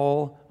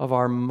all of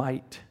our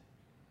might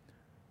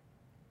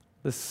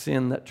the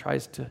sin that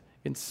tries to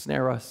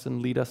ensnare us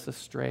and lead us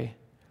astray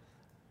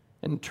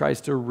and tries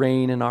to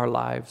reign in our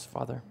lives,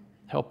 Father.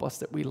 Help us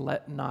that we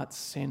let not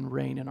sin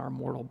reign in our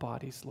mortal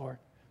bodies, Lord.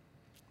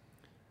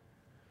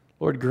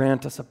 Lord,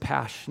 grant us a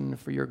passion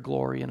for Your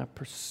glory and a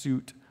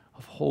pursuit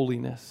of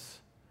holiness,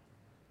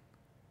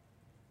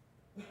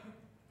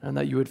 and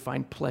that You would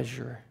find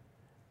pleasure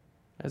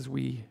as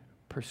we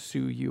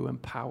pursue You,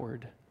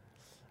 empowered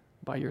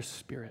by Your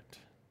Spirit.